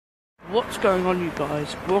What's going on, you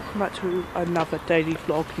guys? Welcome back to another daily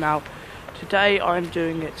vlog. Now today I'm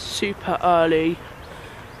doing it super early,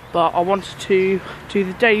 but I wanted to do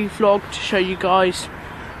the daily vlog to show you guys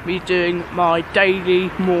me doing my daily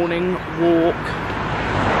morning walk.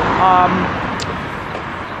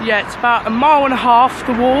 Yeah, it's about 1.5 miles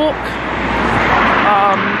to walk,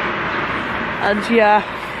 and yeah,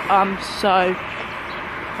 so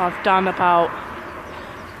I've done about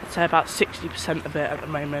 60% of it at the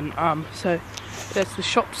moment. So there's the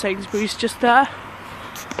shop Sainsbury's just there.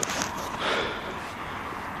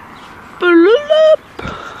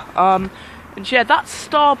 And yeah, that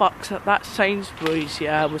Starbucks at that Sainsbury's,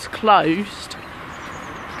 yeah, was closed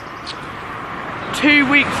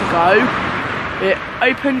 2 weeks ago. It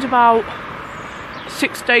opened about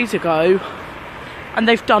 6 days ago, and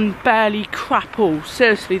they've done barely crap all.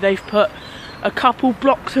 Seriously, they've put a couple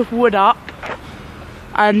blocks of wood up,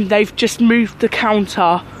 and they've just moved the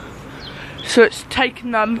counter, so it's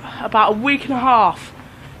taken them about 1.5 weeks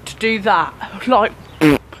to do that. Like,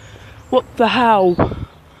 what the hell?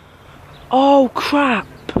 Oh crap,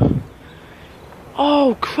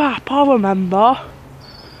 I remember.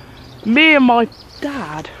 Me and my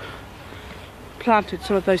dad planted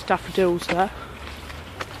some of those daffodils there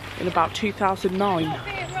in about 2009.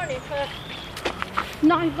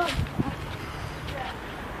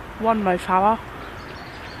 One Mayflower.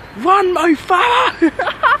 But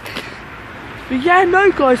yeah,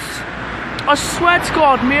 no guys, I swear to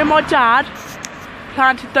God, me and my dad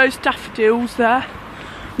planted those daffodils there.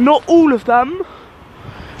 Not all of them,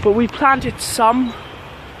 but we planted some.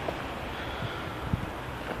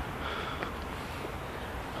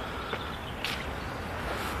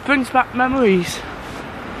 Brings back memories.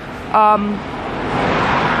 But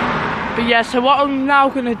yeah, so what I'm now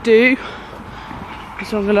gonna do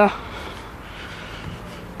is I'm gonna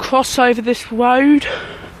cross over this road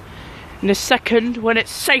in a second when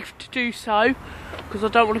it's safe to do so, because I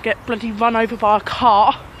don't want to get bloody run over by a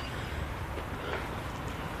car.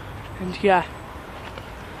 And yeah,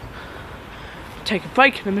 take a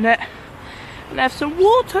break in a minute and have some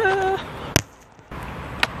water.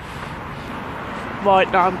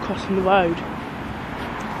 Right, now I'm crossing the road.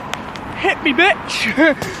 Hit me, bitch!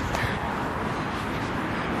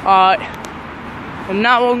 Alright, and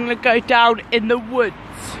now I'm gonna go down in the woods.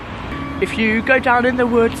 If you go down in the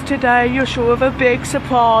woods today, you're sure of a big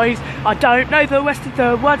surprise. I don't know the rest of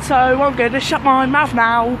the words, so I'm gonna shut my mouth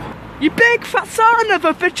now. You big fat son of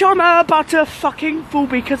a bitch, I'm about to fucking fall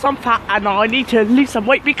because I'm fat and I need to lose some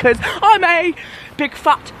weight because I'm a big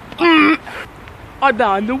fat I'm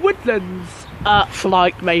now in the woodlands for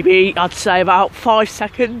like maybe, I'd say about 5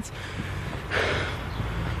 seconds.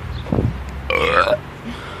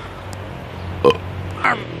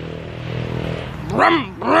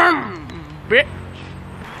 Bitch.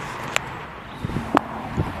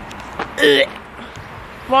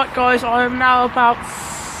 Right guys, I am now about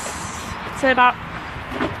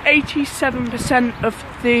 87% of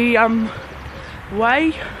the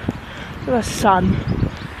way to the sun.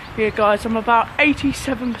 Yeah guys, I'm about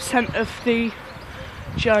 87% of the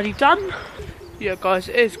journey done. Yeah guys,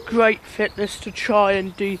 it is great fitness to try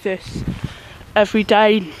and do this every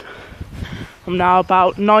day. I'm now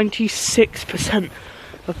about 96%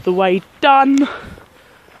 of the way done.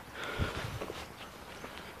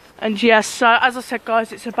 And yes, so as I said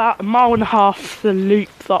guys, it's about 1.5 miles the loop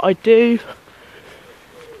that I do.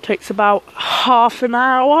 Takes about half an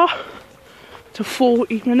hour to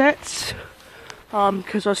 40 minutes.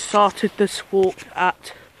 Because I started this walk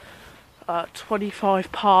at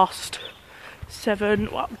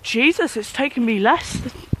 7:25. Well, Jesus, it's taken me less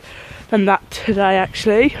than that today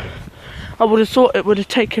actually. I would have thought it would have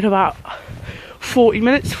taken about 40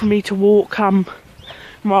 minutes for me to walk 1.5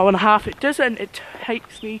 miles. It doesn't, it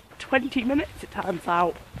takes me 20 minutes it turns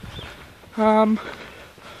out.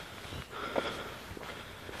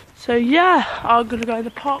 So yeah, I'm gonna go in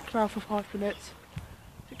the park now for 5 minutes. I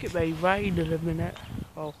think it may rain in a minute.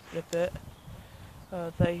 I'll flip it.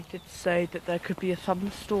 They did say that there could be a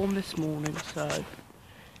thunderstorm this morning, so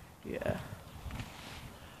yeah.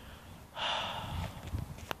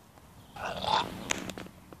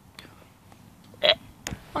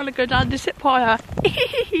 I'm gonna go down this zip wire.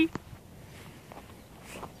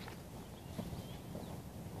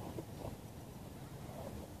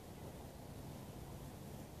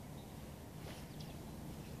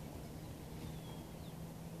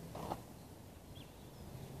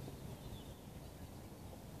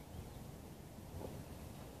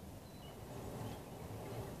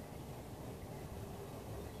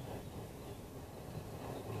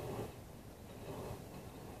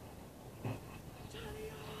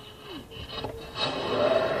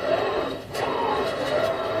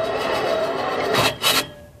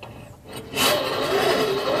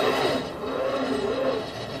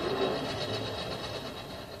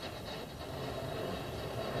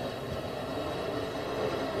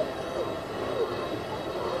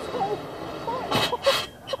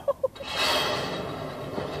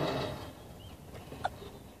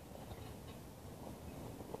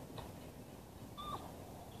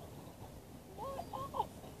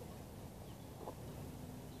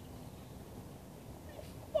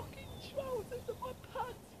 My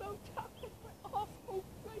pants fell down and my arsehole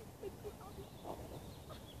placed into the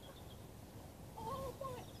Oh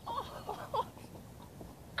my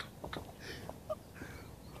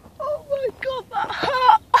Oh my god, that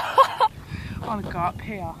hurt! I'm gonna go up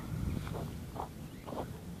here.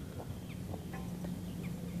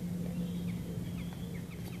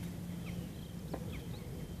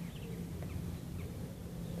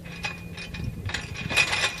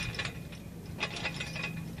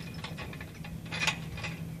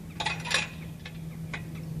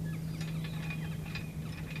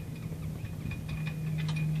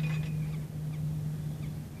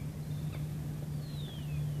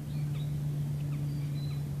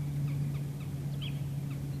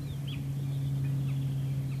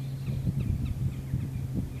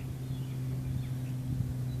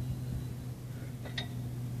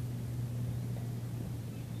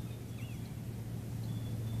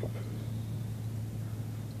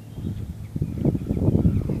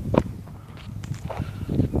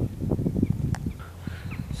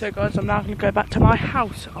 So guys, I'm now going to go back to my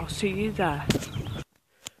house. I'll see you there.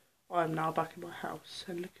 I'm now back in my house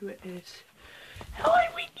and look who it is. Hi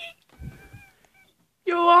Winky!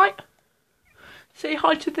 You alright? Say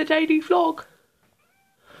hi to the daily vlog.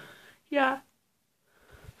 Yeah.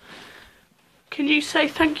 Can you say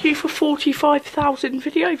thank you for 45,000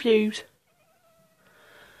 video views?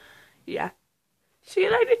 Yeah. See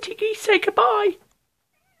you later, Tiggy. Say goodbye.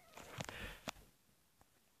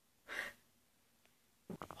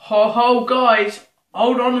 Ho guys,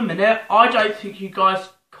 hold on a minute. I don't think you guys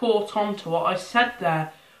caught on to what I said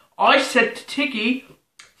there. I said to Tiggy,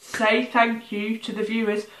 say thank you to the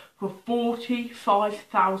viewers for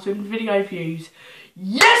 45,000 video views.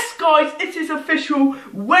 Yes guys, it is official.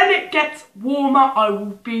 When it gets warmer, I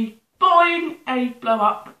will be buying a blow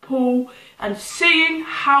up pool and seeing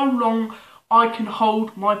how long I can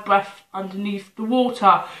hold my breath underneath the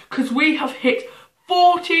water. Because we have hit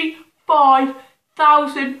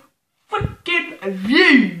 45,000 freaking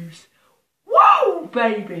views. Whoa,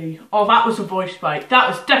 baby. Oh, that was a voice break. That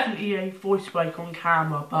was definitely a voice break on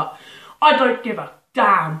camera, but I don't give a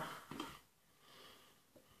damn.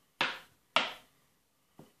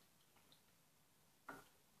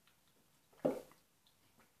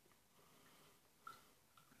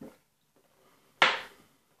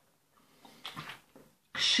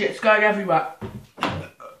 Shit's going everywhere.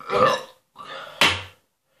 Oh,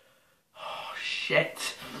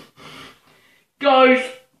 shit. Guys,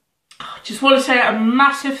 I just want to say a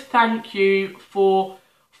massive thank you for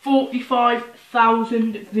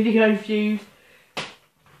 45,000 video views.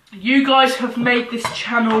 You guys have made this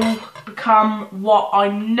channel become what I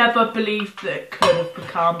never believed that it could have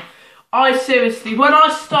become. I seriously, when I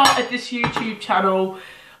started this YouTube channel,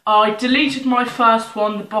 I deleted my first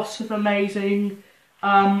one, The Boss of Amazing,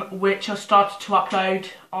 which I started to upload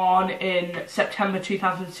on in September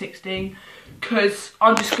 2016, because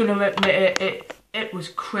I'm just going to admit it was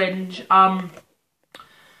cringe.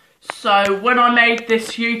 So when I made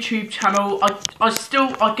this YouTube channel, I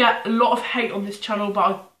get a lot of hate on this channel, but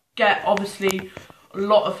I get obviously a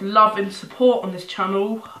lot of love and support on this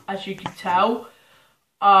channel, as you can tell.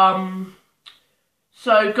 So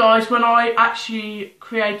guys, when I actually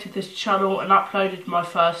created this channel and uploaded my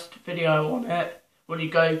first video on it, When You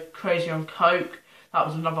Go Crazy on Coke, that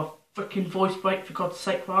was another freaking voice break, for God's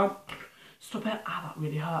sake, Ryan. Stop it. Ah, that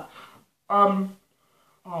really hurt. Oh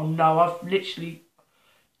no, I've literally...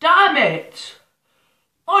 Damn it!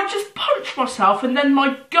 I just punched myself and then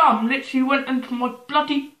my gum literally went into my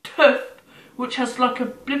bloody tooth, which has like a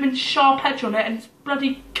blimmin' sharp edge on it, and it's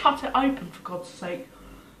bloody cut it open, for God's sake.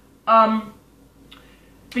 But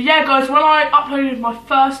yeah guys, when I uploaded my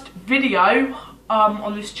first video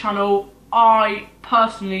on this channel, I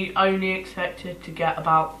personally only expected to get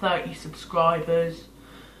about 30 subscribers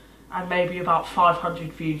and maybe about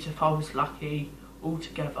 500 views if I was lucky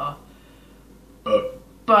altogether.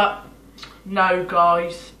 But no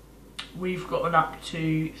guys, we've gotten up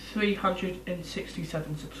to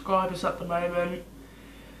 367 subscribers at the moment,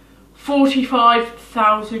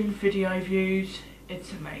 45,000 video views.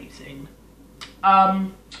 It's amazing.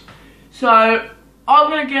 So I'm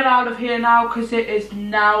going to get out of here now because it is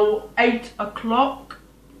now 8 o'clock.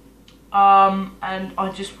 And I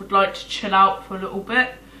just would like to chill out for a little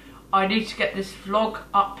bit. I need to get this vlog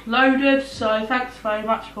uploaded, so thanks very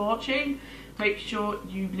much for watching. Make sure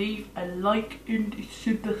you leave a like and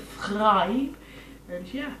subscribe.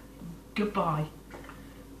 And yeah, goodbye.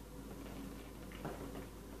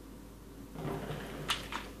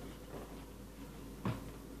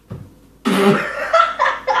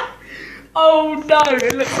 Oh no,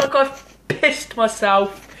 it looks like I've pissed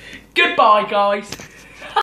myself. Goodbye guys.